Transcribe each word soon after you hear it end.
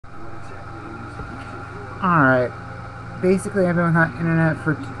Alright. Basically, I've been without internet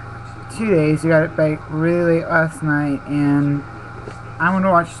for 2 days. I got it back really late last night, and I wanted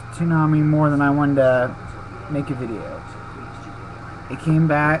to watch Tsunami more than I wanted to make a video. It came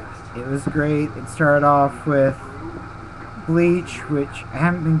back. It was great. It started off with Bleach, which I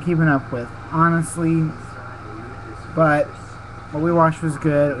haven't been keeping up with, honestly. But what we watched was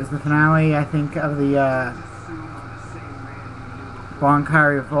good. It was the finale, I think, of the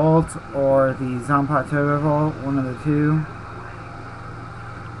Bankai Revolt or the Zanpakuto Revolt, one of the two.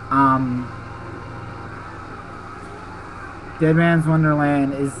 Dead Man's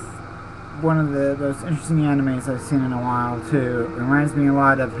Wonderland is one of the most interesting animes I've seen in a while, too. It reminds me a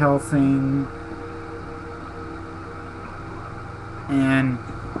lot of Hellsing and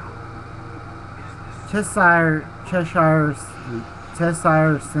Cheshire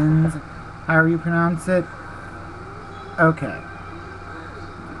Sins, however you pronounce it. Okay.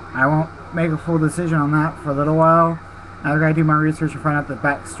 I won't make a full decision on that for a little while. I've got to do my research and find out the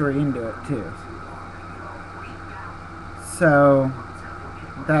backstory into it, too. So,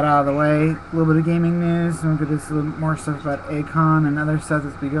 with that out of the way, a little bit of gaming news, and we'll get into a little more stuff about a-kon and other stuff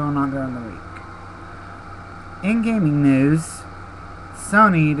that's been going on during the week. In gaming news,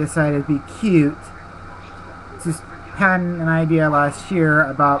 Sony decided to be cute to patent an idea last year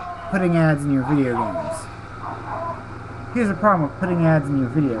about putting ads in your video games. Here's the problem with putting ads in your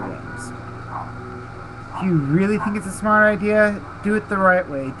video games. If you really think it's a smart idea, do it the right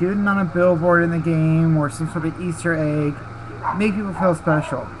way. Do it on a billboard in the game or some sort of Easter egg. Make people feel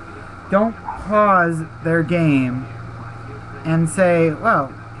special. Don't pause their game and say,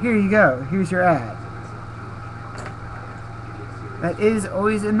 well, here you go, here's your ad. That is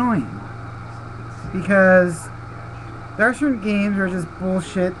always annoying. Because there are certain games where it's just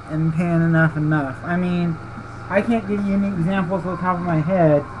bullshit and paying enough. I mean, I can't give you any examples off the top of my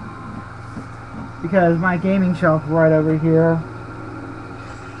head because my gaming shelf right over here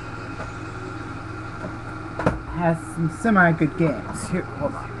has some semi-good games. Here,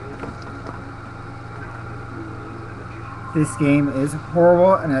 hold on. This game is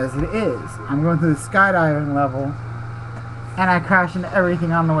horrible, and as it is, I'm going through the skydiving level, and I crash into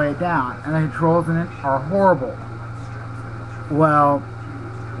everything on the way down, and the controls in it are horrible. Well,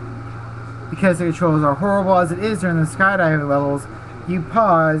 because the controls are horrible as it is during the skydiving levels, you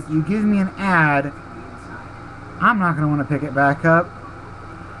pause, you give me an ad, I'm not going to want to pick it back up.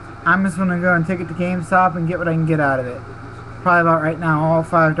 I'm just going to go and take it to GameStop and get what I can get out of it. Probably about right now all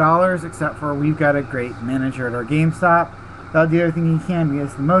 $5, except for we've got a great manager at our GameStop that'll do everything he can to get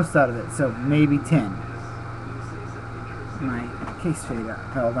us the most out of it, so maybe 10. My case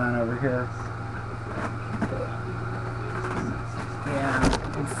fell down over here. Yeah,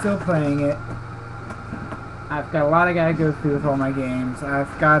 I'm still playing it. I've got a lot I gotta go through with all my games.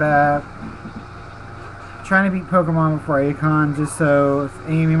 I've gotta trying to beat Pokemon before a-kon, just so if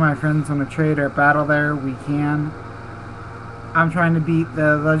any of my friends want to trade or battle there, we can. I'm trying to beat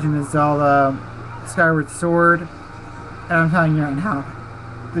the Legend of Zelda Skyward Sword, and I'm telling you right now,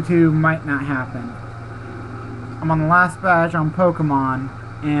 the two might not happen. I'm on the last badge on Pokemon,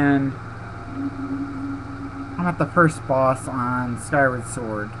 and I'm at the first boss on Skyward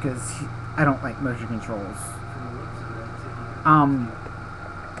Sword, because I don't like motion controls.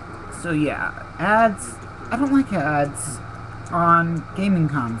 So yeah, ads, I don't like ads on gaming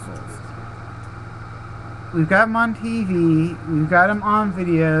consoles. We've got them on TV, we've got them on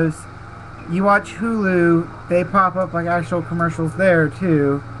videos. You watch Hulu, they pop up like actual commercials there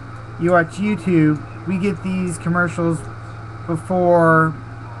too. You watch YouTube, we get these commercials before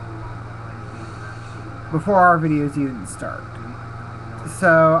our videos even start.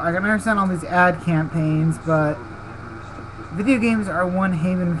 So I can understand all these ad campaigns, but video games are one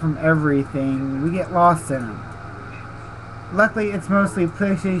haven from everything. We get lost in them. Luckily, it's mostly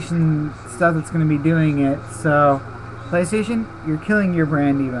PlayStation stuff that's going to be doing it, so PlayStation, you're killing your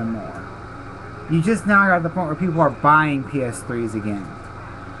brand even more. You just now got to the point where people are buying PS3s again.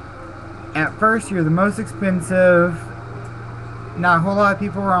 At first, you're the most expensive. Not a whole lot of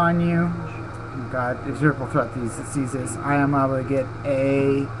people are on you. Oh God, if Ripple Threat sees this, I am liable to get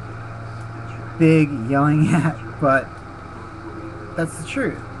a big yelling at, but that's the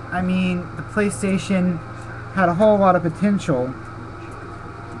truth. I mean, the PlayStation had a whole lot of potential,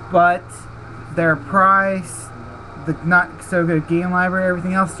 but their price, the not so good game library,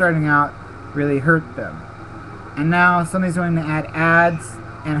 everything else starting out really hurt them. And now somebody's going to add ads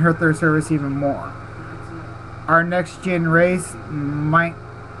and hurt their service even more. Our next gen race might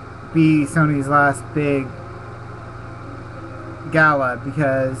be Sony's last big gala,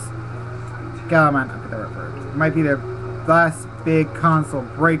 because gala might not be the right word. It might be their last big console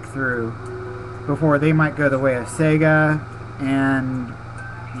breakthrough, before they might go the way of Sega. And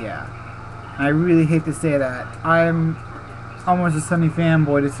yeah, I really hate to say that. I'm almost a Sony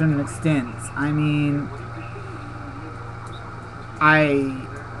fanboy to a certain extent. I mean, I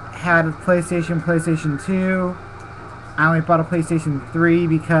had a PlayStation 2. I only bought a PlayStation 3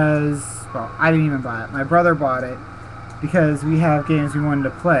 because, well, I didn't even buy it. My brother bought it because we have games we wanted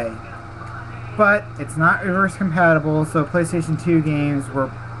to play. But it's not reverse compatible, so PlayStation 2 games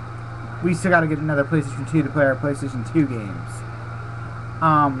we still gotta get another PlayStation 2 to play our PlayStation 2 games.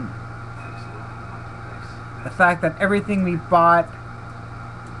 The fact that everything we bought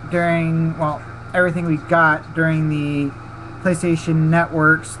everything we got during the PlayStation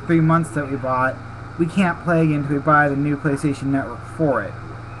Network's 3 months that we bought, we can't play again until we buy the new PlayStation Network for it.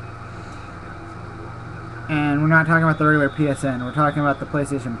 And we're not talking about the regular PSN, we're talking about the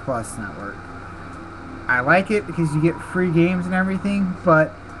PlayStation Plus network. I like it because you get free games and everything,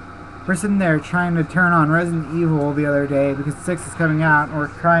 but we're sitting there trying to turn on Resident Evil the other day because 6 is coming out, and we're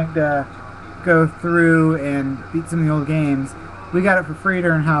trying to go through and beat some of the old games. We got it for free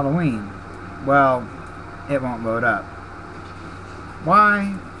during Halloween. Well, it won't load up.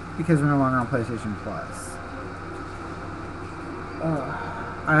 Why? Because we're no longer on PlayStation Plus.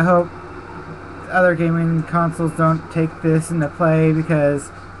 I hope other gaming consoles don't take this into play,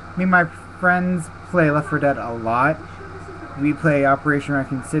 because me and my friends play Left 4 Dead a lot. We play Operation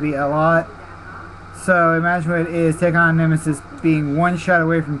Raccoon City a lot. So imagine what it is, take on Nemesis being one shot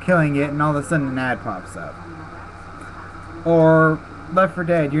away from killing it, and all of a sudden an ad pops up. Or Left 4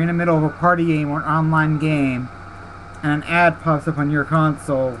 Dead, you're in the middle of a party game or an online game, and an ad pops up on your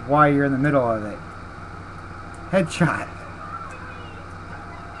console while you're in the middle of it. Headshot.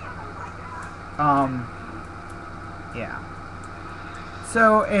 Yeah.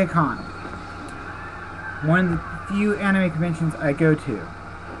 So, a-kon. One of the few anime conventions I go to.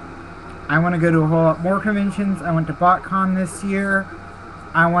 I want to go to a whole lot more conventions. I went to BotCon this year.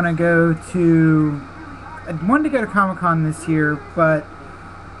 I wanted to go to Comic-Con this year, but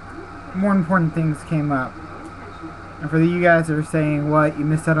more important things came up. And for you guys that are saying, what, you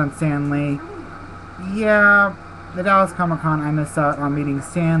missed out on Stan Lee? Yeah, the Dallas Comic-Con, I missed out on meeting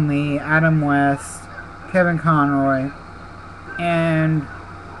Stan Lee, Adam West, Kevin Conroy, and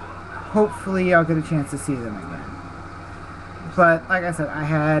hopefully I'll get a chance to see them again. But, like I said, I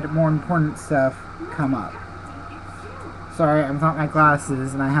had more important stuff come up. Sorry, I'm without my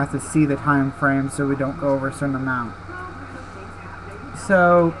glasses, and I have to see the time frame so we don't go over a certain amount.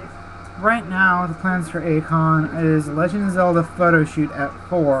 So, right now, the plans for a-kon is Legend of Zelda photo shoot at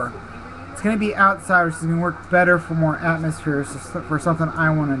 4. It's going to be outside, which is going to work better for more atmosphere, for something I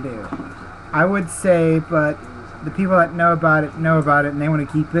want to do. I would say, but the people that know about it, and they want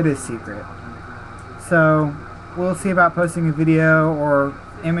to keep it a secret. So, we'll see about posting a video or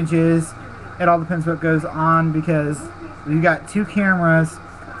images. It all depends what goes on, because we've got 2 cameras,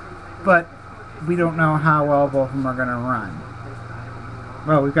 but we don't know how well both of them are going to run.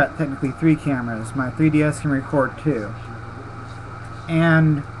 Well, we've got technically 3 cameras. My 3DS can record 2.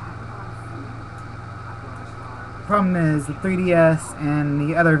 And the problem is the 3DS and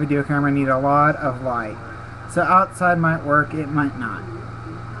the other video camera need a lot of light. So outside might work, it might not.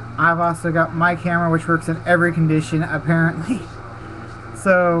 I've also got my camera, which works in every condition, apparently.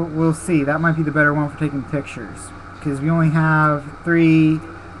 So we'll see. That might be the better one for taking pictures, because we only have 3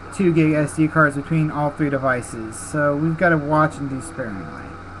 2 gig SD cards between all 3 devices, so we've got to watch and do sparingly.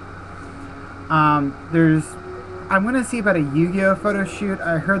 I'm going to see about a Yu-Gi-Oh photo shoot.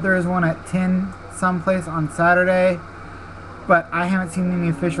 I heard there is one at 10 someplace on Saturday, but I haven't seen any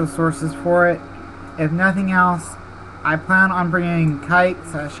official sources for it. If nothing else, I plan on bringing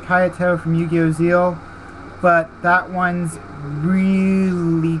Kite/Kaito from Yu-Gi-Oh! Zeal, but that one's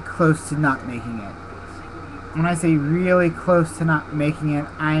really close to not making it. When I say really close to not making it,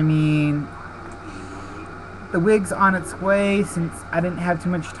 I mean the wig's on its way, since I didn't have too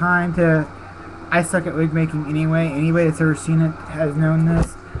much time to... I suck at wig making anyway. Anybody that's ever seen it has known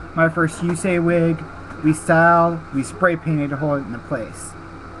this. My first Yusei wig, we styled, we spray painted to hold it into place.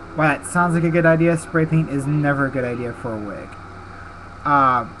 While that sounds like a good idea, spray paint is never a good idea for a wig.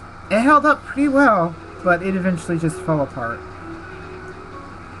 It held up pretty well, but it eventually just fell apart.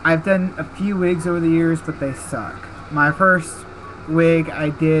 I've done a few wigs over the years, but they suck. My first wig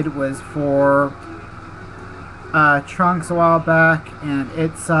I did was for Trunks a while back, and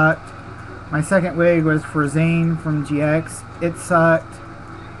it sucked. My second wig was for Zane from GX. It sucked.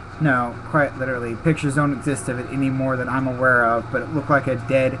 No, quite literally. Pictures don't exist of it anymore that I'm aware of, but it looked like a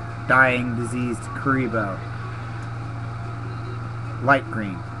dead, dying, diseased Karibo. Light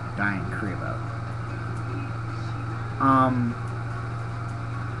green, dying Karibo.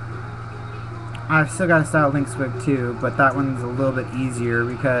 I've still got a style Link's wig too, but that one's a little bit easier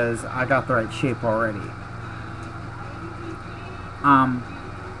because I got the right shape already.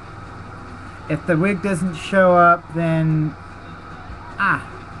 If the wig doesn't show up, then...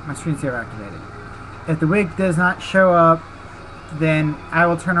 my screensaver activated. If the wig does not show up, then I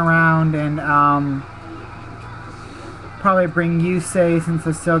will turn around and probably bring Yusei since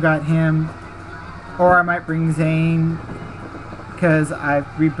I still got him. Or I might bring Zane because I've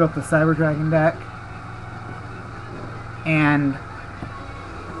rebuilt the Cyber Dragon deck. And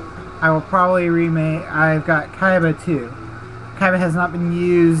I will probably remake... I've got Kaiba too. Kaiba has not been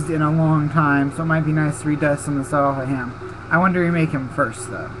used in a long time, so it might be nice to redust some of the stuff off of him. I want to remake him first,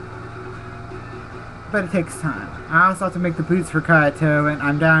 though. But it takes time. I also have to make the boots for Kaito, and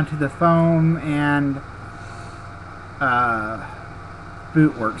I'm down to the foam and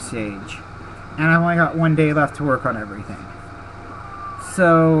boot work stage. And I've only got 1 day left to work on everything.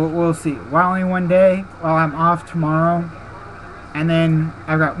 So, we'll see. Well, only 1 day, while I'm off tomorrow. And then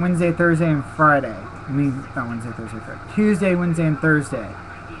I've got Wednesday, Thursday, and Friday. I mean, not Wednesday, Thursday, Friday. Tuesday, Wednesday, and Thursday.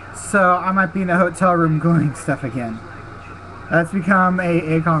 So I might be in a hotel room gluing stuff again. That's become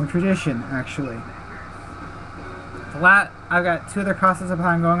a a-kon tradition, actually. I've got 2 other cosplays I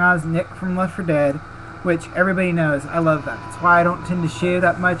plan going on. Is Nick from Left 4 Dead, which everybody knows. I love that. That's why I don't tend to shave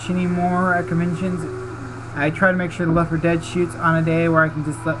that much anymore at conventions. I try to make sure the Left 4 Dead shoots on a day where I can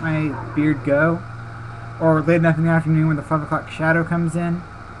just let my beard go. Or late enough in the afternoon when the 5 o'clock shadow comes in.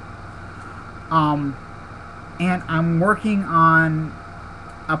 And I'm working on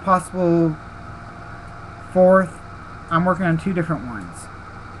a possible 4th. I'm working on 2 different ones.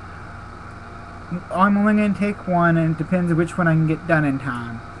 I'm only going to take one, and it depends on which one I can get done in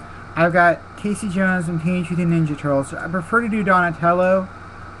time. I've got Casey Jones from Teenage Mutant Ninja Turtles. I prefer to do Donatello,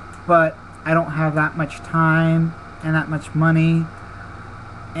 but I don't have that much time and that much money.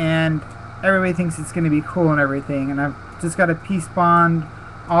 And everybody thinks it's going to be cool and everything, and I've just got to piece bond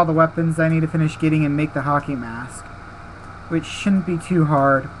all the weapons I need to finish getting and make the hockey mask, which shouldn't be too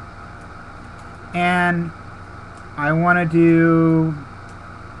hard. And I want to do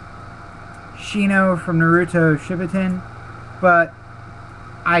Shino from Naruto Shippuden, but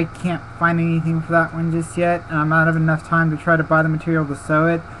I can't find anything for that one just yet, and I'm out of enough time to try to buy the material to sew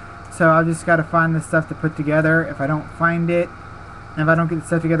it, so I've just got to find the stuff to put together. If I don't find it, and if I don't get the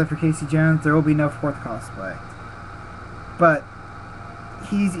stuff together for Casey Jones, there will be no 4th cosplay. But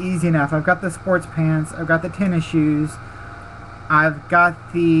he's easy enough. I've got the sports pants, I've got the tennis shoes, I've got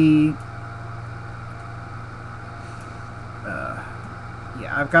the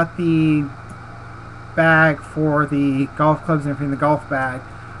I've got the bag for the golf clubs and everything, the golf bag.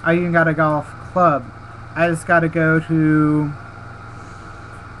 I even got a golf club. I just got to go to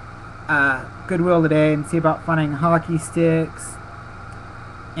Goodwill today and see about finding hockey sticks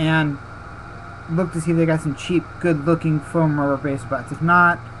and look to see if they got some cheap, good-looking foam rubber baseball bats. If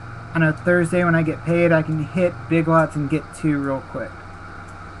not, on a Thursday when I get paid, I can hit Big Lots and get 2 real quick.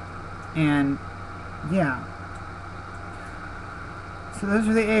 And, yeah. So those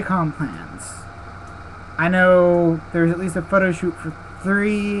are the a-kon plans. I know there's at least a photo shoot for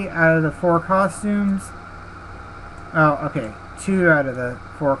 3 out of the 4 costumes. Oh, okay. 2 out of the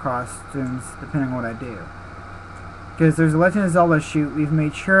 4 costumes, depending on what I do. Because there's a Legend of Zelda shoot. We've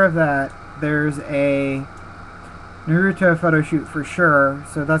made sure of that. There's a Naruto photo shoot for sure,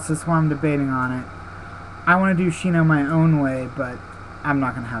 so that's just why I'm debating on it. I want to do Shino my own way, but I'm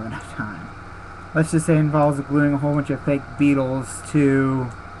not going to have enough time. Let's just say it involves gluing a whole bunch of fake beetles to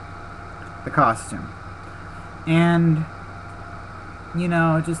the costume. And, you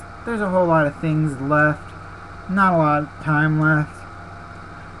know, just, there's a whole lot of things left. Not a lot of time left.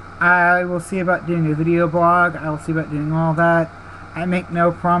 I will see about doing a video blog. I will see about doing all that. I make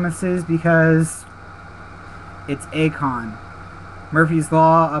no promises because it's a-kon. Murphy's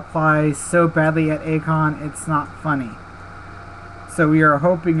Law applies so badly at a-kon, it's not funny. So we are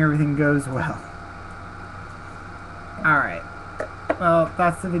hoping everything goes well. Alright. Well,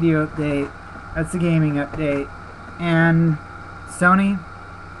 that's the video update. That's the gaming update. And Sony,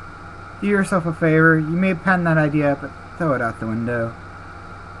 do yourself a favor. You may patent that idea, but throw it out the window.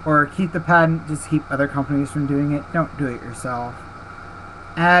 Or keep the patent, just keep other companies from doing it. Don't do it yourself.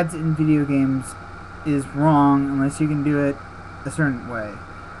 Ads in video games is wrong unless you can do it a certain way.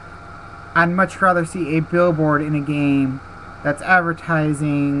 I'd much rather see a billboard in a game that's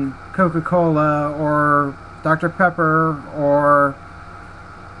advertising Coca-Cola or Dr. Pepper or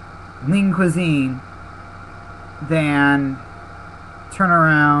Lean Cuisine than turn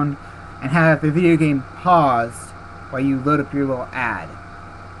around and have the video game paused while you load up your little ad.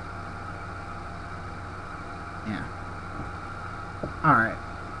 Yeah. Alright.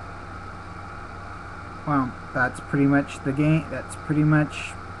 Well, that's pretty much the game. That's pretty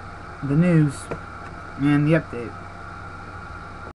much the news and the update.